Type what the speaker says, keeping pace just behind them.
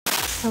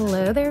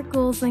Hello there,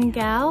 ghouls and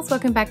gals.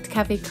 Welcome back to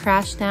Cafe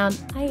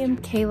Crashdown. I am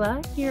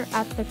Kayla here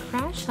at the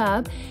Crash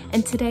Hub,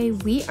 and today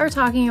we are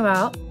talking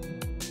about,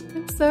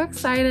 I'm so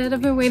excited,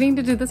 I've been waiting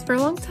to do this for a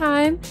long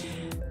time.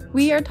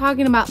 We are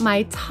talking about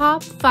my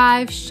top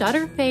 5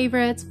 Shudder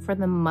favorites for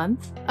the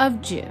month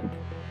of June.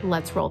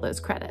 Let's roll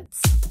those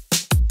credits.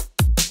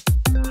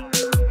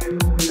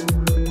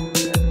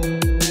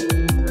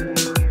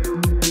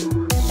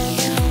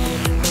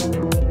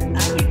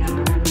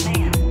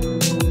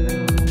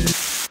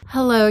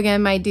 Hello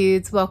again, my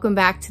dudes. Welcome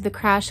back to the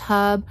Crash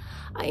Hub.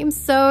 I am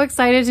so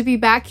excited to be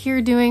back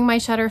here doing my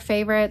Shudder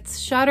favorites.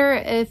 Shudder,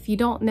 if you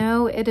don't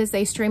know, it is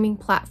a streaming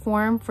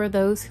platform for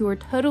those who are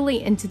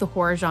totally into the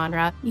horror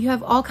genre. You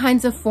have all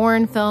kinds of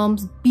foreign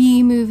films,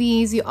 B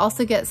movies. You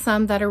also get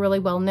some that are really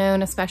well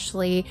known,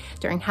 especially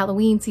during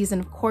Halloween season.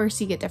 Of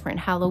course, you get different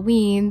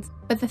Halloweens.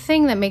 But the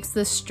thing that makes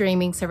this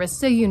streaming service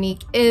so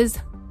unique is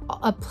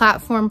a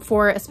platform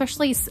for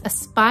especially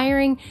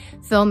aspiring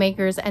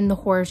filmmakers and the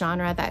horror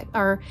genre that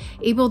are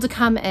able to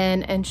come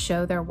in and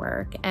show their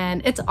work.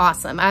 And it's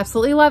awesome. I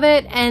absolutely love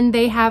it. And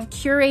they have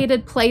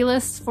curated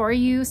playlists for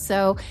you.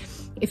 So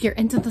if you're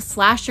into the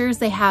slashers,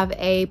 they have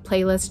a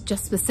playlist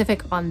just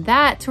specific on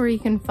that where you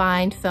can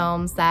find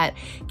films that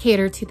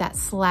cater to that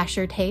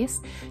slasher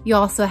taste. You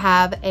also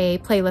have a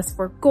playlist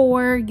for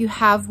gore. You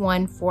have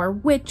one for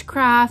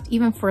witchcraft,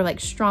 even for like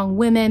strong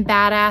women,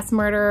 badass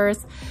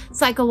murderers,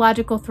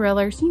 psychological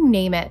thrillers, you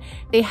name it.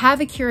 They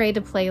have a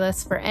curated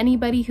playlist for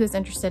anybody who's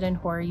interested in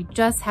horror. You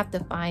just have to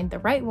find the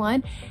right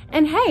one.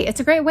 And hey, it's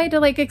a great way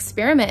to like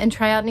experiment and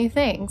try out new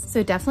things.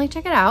 So definitely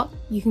check it out.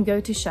 You can go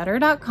to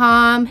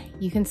shudder.com.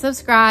 You can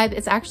subscribe.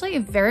 It's actually a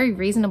very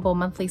reasonable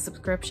monthly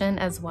subscription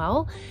as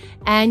well.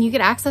 And you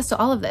get access to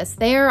all of this.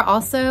 They are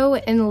also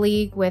in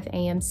league with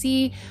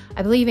AMC.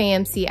 I believe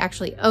AMC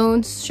actually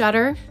owns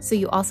Shudder. So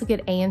you also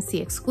get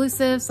AMC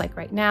exclusives. Like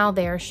right now,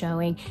 they are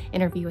showing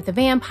Interview with a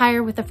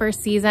Vampire with the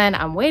first season.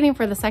 I'm waiting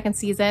for the second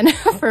season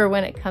for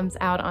when it comes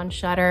out on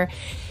Shudder.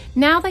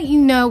 Now that you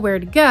know where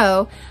to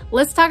go,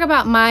 let's talk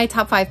about my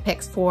top 5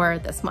 picks for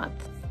this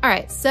month. All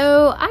right,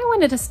 so I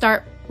wanted to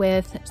start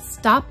with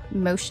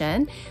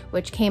Stopmotion,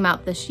 which came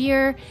out this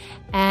year.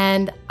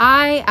 And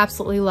I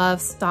absolutely love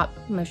stop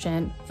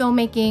motion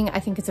filmmaking. I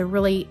think it's a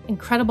really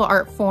incredible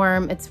art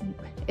form.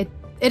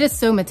 It is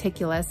so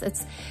meticulous.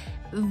 It's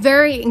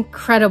very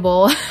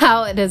incredible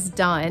how it is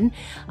done.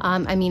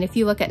 I mean, if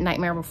you look at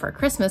Nightmare Before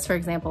Christmas, for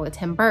example, with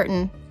Tim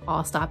Burton,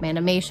 all stop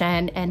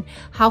animation, and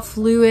how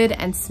fluid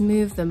and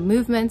smooth the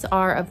movements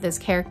are of those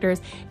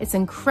characters. It's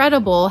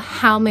incredible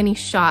how many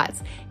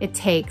shots it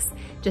takes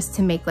just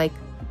to make like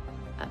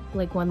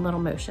one little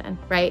motion,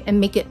 right? And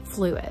make it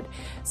fluid.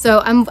 So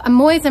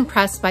I'm always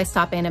impressed by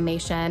stop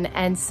animation.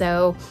 And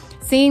so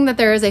seeing that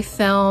there is a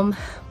film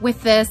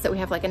with this, that we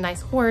have like a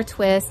nice horror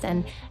twist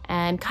and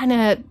kind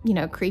of, you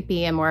know,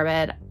 creepy and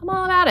morbid, I'm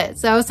all about it.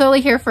 So I was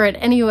totally here for it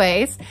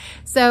anyways.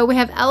 So we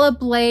have Ella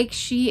Blake.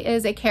 She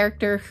is a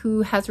character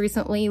who has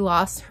recently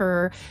lost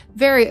her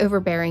very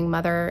overbearing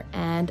mother,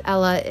 and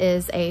Ella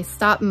is a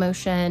stop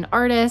motion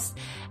artist.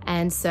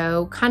 And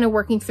so kind of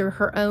working through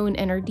her own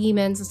inner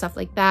demons and stuff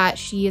like that,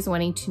 she is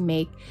wanting to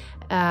make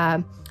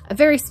a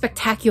very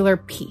spectacular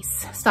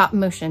piece, stop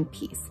motion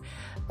piece.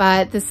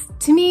 But this,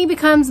 to me,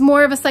 becomes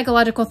more of a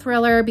psychological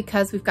thriller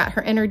because we've got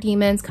her inner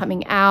demons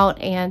coming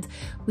out, and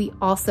we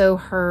also,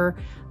 her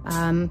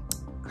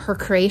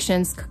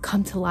creations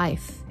come to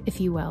life,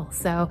 if you will.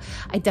 So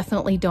I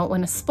definitely don't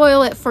want to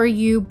spoil it for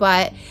you,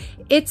 but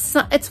it's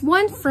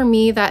one for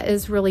me that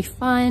is really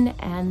fun,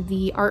 and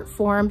the art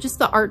form, just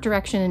the art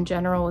direction in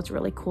general, is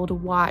really cool to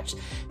watch.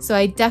 So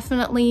I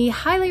definitely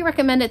highly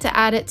recommend it to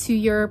add it to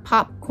your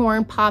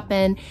popcorn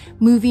poppin'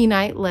 movie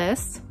night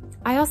list.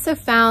 I also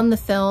found the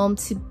film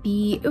to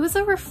be, it was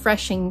a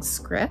refreshing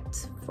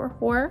script for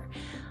horror.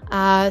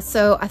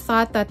 So I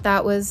thought that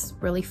that was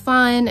really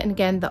fun. And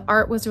again, the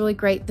art was really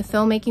great. The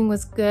filmmaking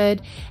was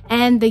good.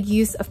 And the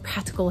use of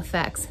practical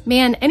effects.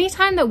 Man,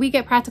 anytime that we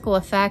get practical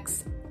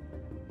effects,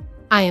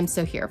 I am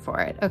so here for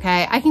it,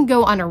 okay? I can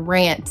go on a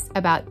rant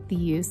about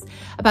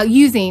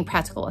using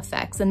practical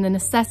effects and the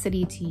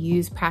necessity to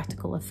use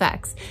practical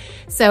effects.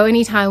 So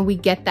anytime we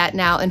get that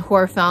now in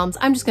horror films,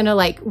 I'm just gonna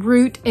like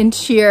root and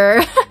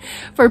cheer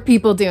for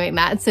people doing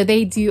that. So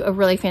they do a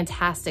really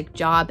fantastic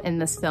job in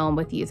this film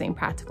with using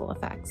practical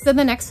effects. So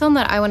the next film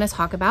that I wanna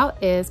talk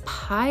about is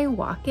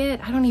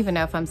Pyewacket. I don't even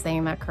know if I'm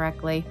saying that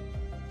correctly.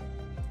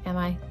 Am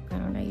I? I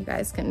don't know. You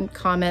guys can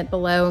comment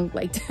below and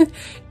like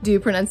do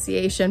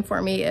pronunciation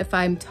for me if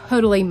I'm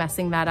totally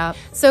messing that up.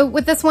 So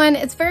with this one,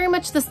 it's very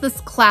much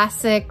this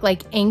classic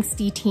like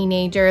angsty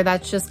teenager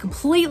that's just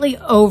completely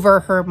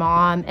over her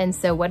mom. And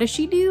so what does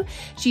she do?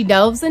 She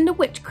delves into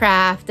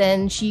witchcraft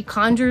and she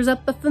conjures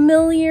up the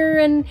familiar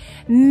and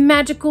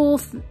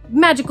magicalness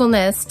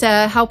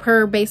to help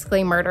her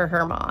basically murder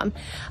her mom.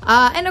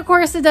 And of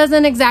course, it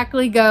doesn't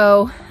exactly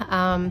go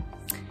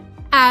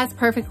as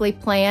perfectly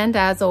planned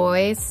as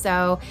always.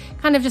 So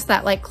kind of just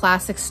that like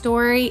classic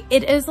story.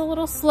 It is a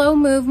little slow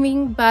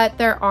moving, but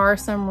there are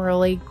some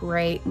really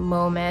great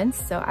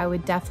moments. So I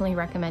would definitely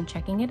recommend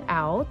checking it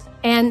out.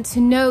 And to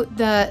note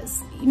that,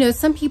 you know,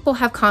 some people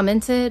have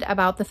commented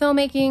about the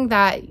filmmaking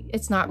that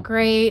it's not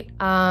great.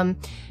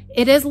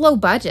 It is low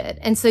budget.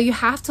 And so you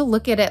have to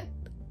look at it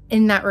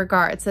in that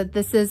regard. So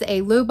this is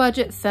a low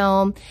budget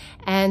film.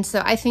 And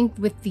so I think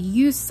with the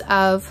use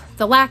of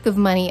the lack of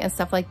money and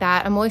stuff like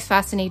that, I'm always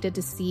fascinated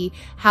to see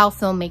how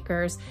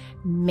filmmakers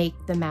make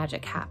the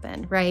magic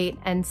happen, right?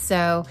 And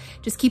so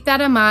just keep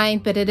that in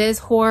mind, but it is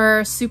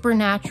horror,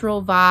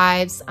 supernatural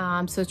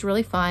vibes. So it's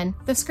really fun.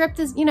 The script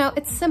is, you know,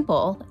 it's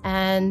simple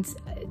and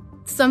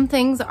some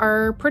things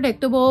are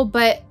predictable,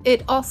 but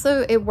it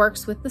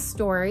works with the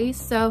story.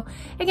 So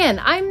again,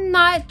 I'm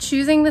not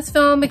choosing this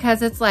film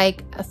because it's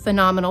like a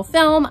phenomenal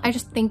film. I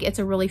just think it's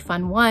a really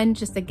fun one,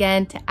 just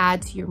again, to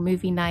add to your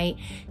movie night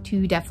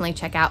to definitely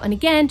check out. And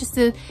again, just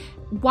to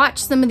watch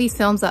some of these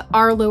films that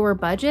are lower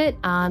budget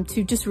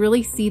to just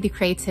really see the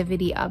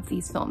creativity of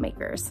these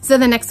filmmakers. So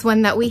the next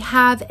one that we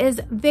have is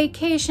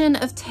Vacation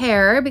of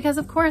Terror, because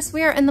of course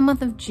we are in the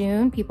month of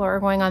June. People are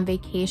going on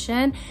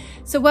vacation.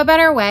 So what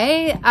better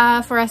way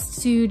for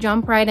us to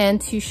jump right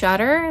into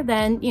Shudder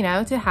than, you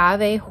know, to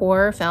have a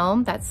horror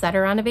film that's set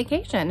around a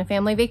vacation, a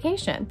family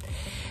vacation.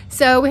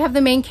 So we have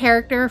the main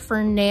character,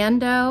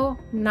 Fernando.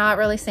 Not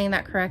really saying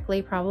that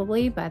correctly,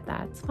 probably, but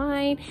that's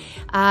fine.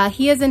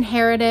 He has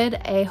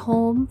inherited a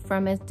home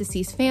from his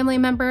deceased family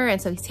member,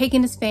 and so he's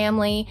taking his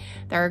family.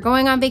 They're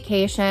going on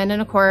vacation,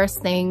 and of course,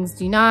 things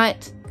do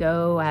not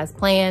go as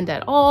planned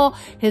at all.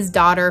 His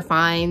daughter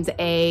finds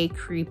a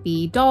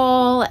creepy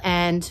doll,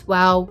 and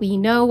well, we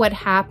know what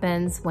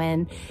happens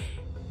when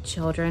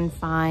children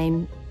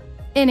find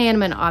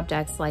inanimate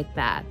objects like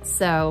that.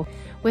 So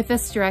with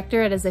this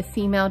director, it is a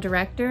female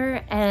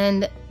director,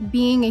 and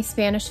being a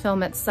Spanish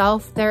film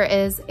itself, there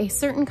is a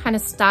certain kind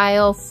of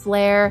style,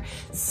 flair,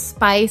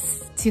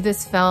 spice to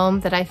this film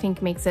that I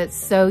think makes it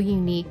so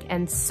unique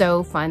and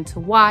so fun to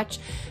watch.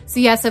 So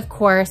yes, of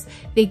course,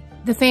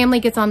 the family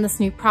gets on this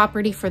new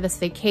property for this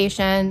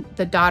vacation.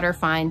 The daughter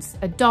finds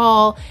a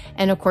doll,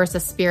 and of course, a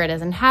spirit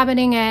is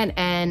inhabiting it,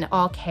 and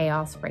all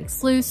chaos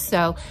breaks loose.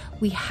 So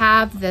we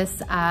have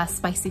this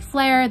spicy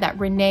flair that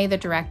Renee, the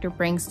director,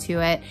 brings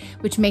to it,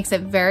 which makes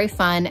it very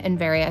fun and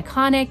very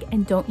iconic.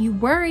 And don't you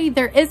worry,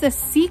 there is a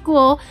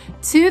sequel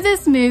to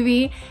this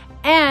movie,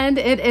 and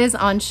it is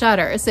on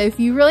Shudder. So if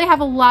you really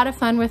have a lot of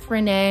fun with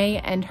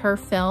Renee and her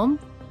film,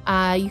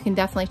 you can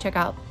definitely check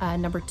out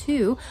number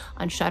 2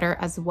 on Shudder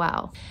as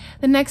well.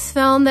 The next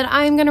film that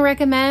I'm going to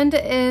recommend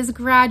is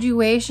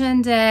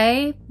Graduation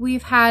Day.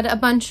 We've had a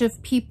bunch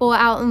of people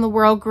out in the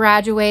world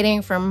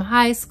graduating from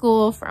high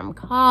school, from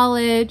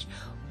college,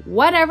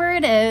 whatever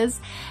it is.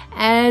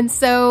 And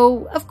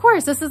so, of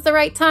course, this is the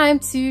right time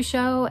to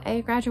show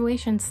a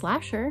graduation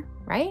slasher,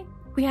 right?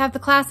 We have the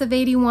class of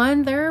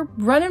 81. They're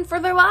running for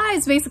their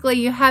lives. Basically,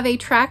 you have a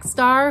track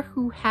star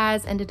who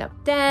has ended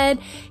up dead.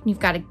 And you've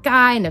got a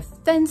guy in a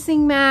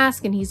fencing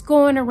mask, and he's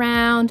going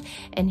around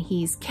and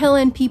he's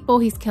killing people.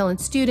 He's killing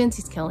students.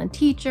 He's killing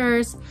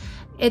teachers.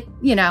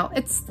 You know,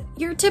 it's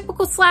your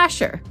typical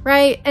slasher,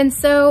 right? And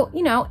so,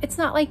 you know, it's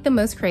not like the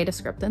most creative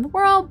script in the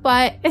world,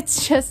 but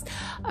it's just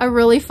a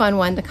really fun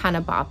one to kind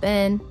of bop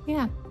in.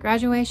 Yeah,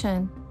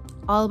 Graduation.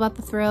 All about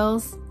the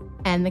thrills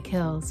and the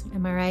kills,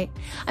 am I right?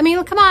 I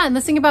mean, come on,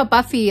 let's think about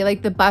Buffy,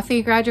 like the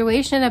Buffy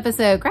graduation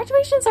episode.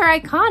 Graduations are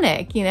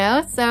iconic, you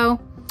know?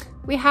 So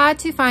we had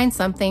to find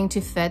something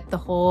to fit the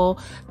whole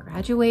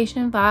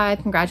graduation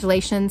vibe.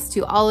 Congratulations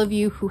to all of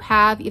you who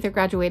have either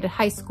graduated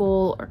high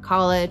school or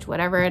college,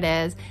 whatever it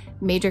is.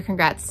 Major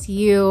congrats to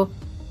you.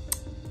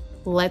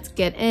 Let's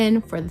get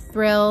in for the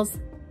thrills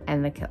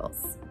and the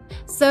kills.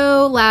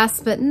 So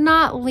last but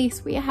not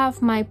least, we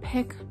have my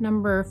pick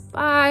number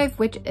 5,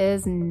 which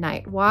is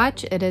Night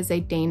Watch. It is a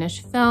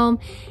Danish film,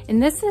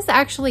 and this is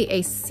actually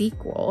a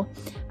sequel.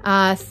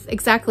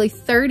 Exactly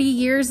 30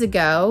 years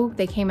ago,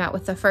 they came out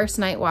with the first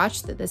Night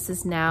Watch. This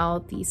is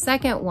now the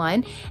second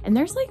one, and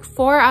there's like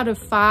 4 out of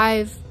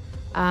 5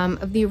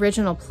 of the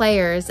original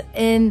players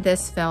in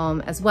this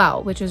film as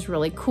well, which is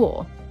really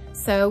cool.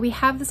 So we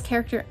have this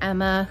character,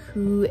 Emma,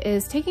 who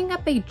is taking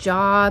up a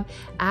job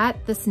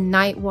at this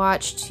night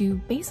watch to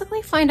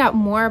basically find out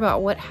more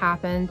about what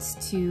happened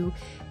to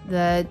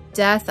the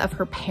death of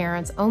her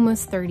parents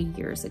almost 30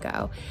 years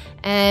ago,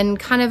 and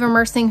kind of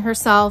immersing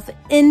herself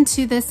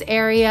into this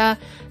area.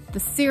 The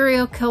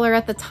serial killer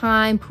at the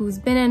time, who's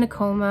been in a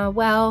coma,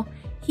 well,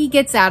 he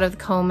gets out of the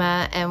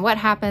coma, and what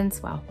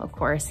happens? Well, of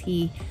course,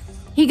 he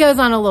goes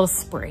on a little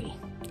spree,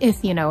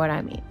 if you know what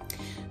I mean.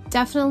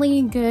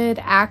 Definitely good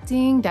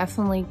acting,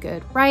 definitely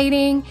good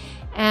writing,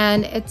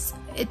 and it's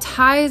it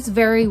ties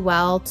very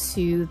well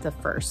to the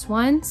first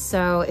one.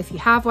 So if you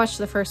have watched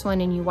the first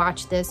one and you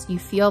watch this, you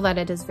feel that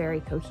it is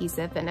very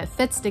cohesive and it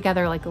fits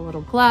together like a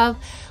little glove.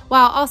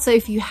 While also,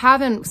 if you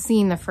haven't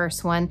seen the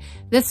first one,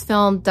 this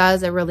film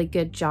does a really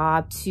good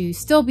job to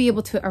still be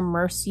able to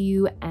immerse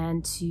you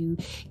and to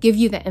give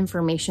you the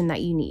information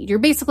that you need. You're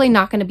basically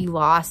not going to be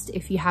lost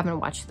if you haven't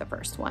watched the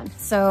first one.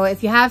 So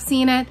if you have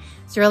seen it,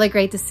 it's really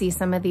great to see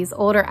some of these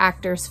older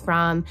actors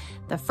from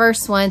the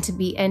first one to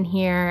be in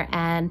here,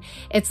 and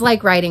it's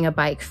like riding a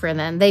bike for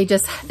them. They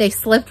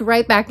slipped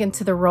right back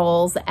into the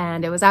roles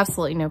and it was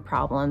absolutely no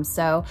problem.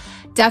 So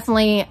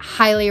definitely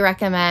highly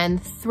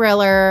recommend.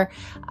 Thriller,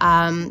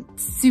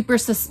 super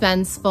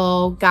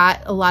suspenseful,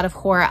 got a lot of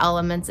horror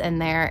elements in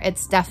there.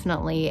 It's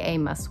definitely a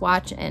must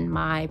watch in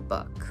my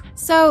book.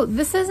 So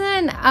this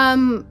isn't,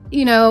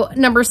 you know,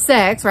 number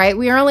 6, right?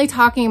 We are only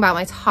talking about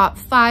my top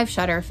 5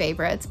 Shudder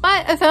favorites,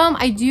 but a film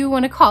I do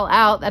want to call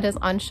out that is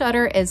on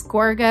Shudder is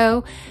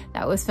Gorgo.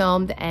 That was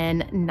filmed in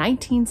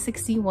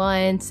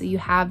 1961. So you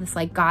have this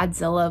like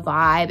Godzilla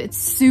vibe. It's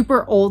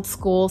super old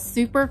school,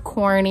 super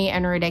corny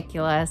and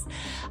ridiculous.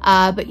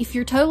 But if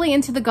you're totally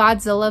into the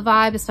Godzilla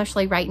vibe,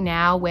 especially right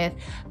now with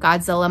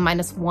Godzilla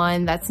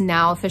 -1, that's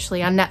now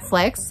officially on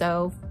Netflix.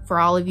 So for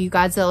all of you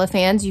Godzilla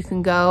fans, you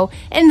can go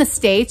in the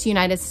States,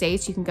 United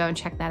States, you can go and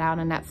check that out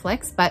on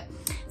Netflix. But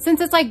since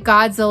it's like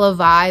Godzilla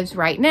vibes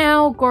right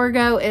now,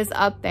 Gorgo is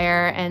up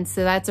there. And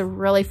so that's a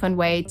really fun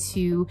way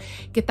to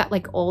get that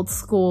like old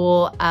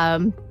school,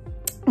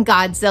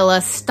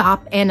 Godzilla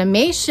stop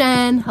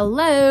animation,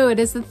 hello, it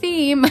is the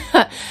theme,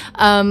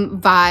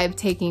 vibe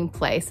taking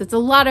place. It's a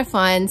lot of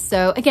fun.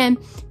 So again,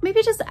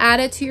 maybe just add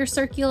it to your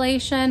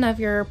circulation of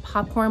your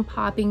popcorn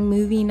popping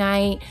movie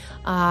night.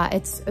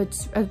 It's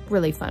a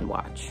really fun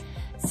watch.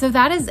 So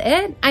that is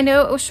it. I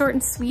know it was short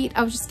and sweet.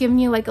 I was just giving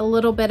you like a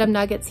little bit of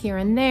nuggets here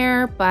and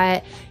there,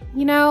 but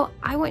you know,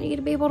 I want you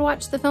to be able to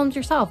watch the films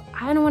yourself.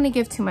 I don't want to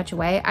give too much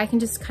away. I can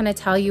just kind of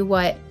tell you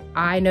what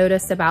I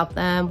noticed about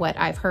them, what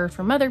I've heard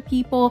from other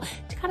people,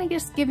 to kind of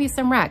just give you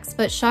some recs.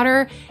 But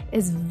Shudder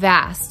is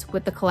vast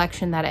with the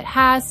collection that it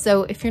has.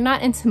 So if you're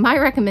not into my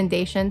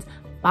recommendations,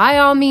 by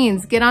all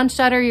means, get on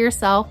Shudder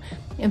yourself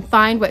and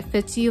find what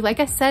fits you. Like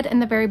I said in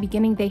the very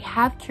beginning, they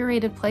have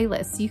curated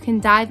playlists. You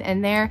can dive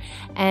in there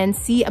and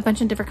see a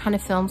bunch of different kind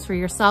of films for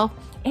yourself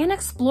and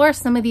explore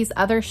some of these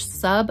other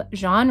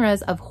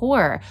sub-genres of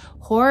horror.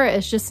 Horror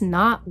is just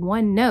not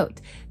one note.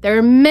 There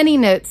are many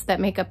notes that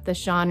make up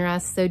this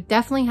genre, so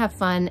definitely have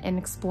fun in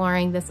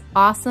exploring this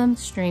awesome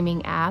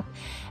streaming app.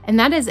 And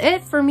that is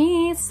it for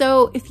me.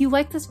 So if you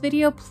like this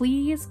video,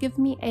 please give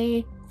me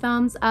a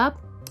thumbs up.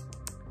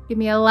 Give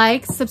me a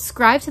like,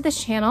 subscribe to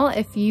this channel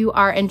if you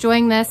are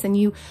enjoying this and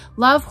you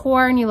love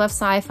horror and you love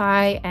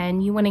sci-fi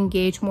and you want to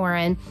engage more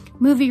in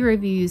movie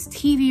reviews,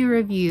 TV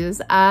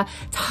reviews,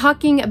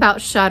 talking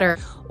about Shudder,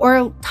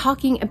 or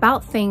talking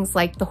about things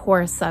like the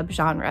horror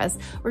subgenres.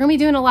 We're gonna be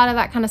doing a lot of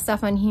that kind of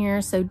stuff on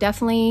here, so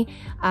definitely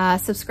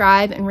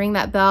subscribe and ring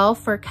that bell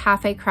for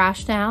Cafe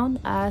Crashdown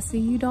so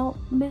you don't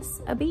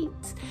miss a beat.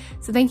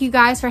 So thank you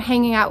guys for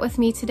hanging out with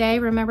me today.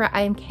 Remember,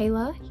 I am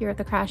Kayla here at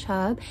the Crash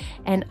Hub,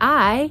 and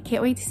I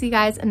can't wait to see you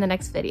guys in the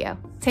next video.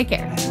 Take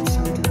care.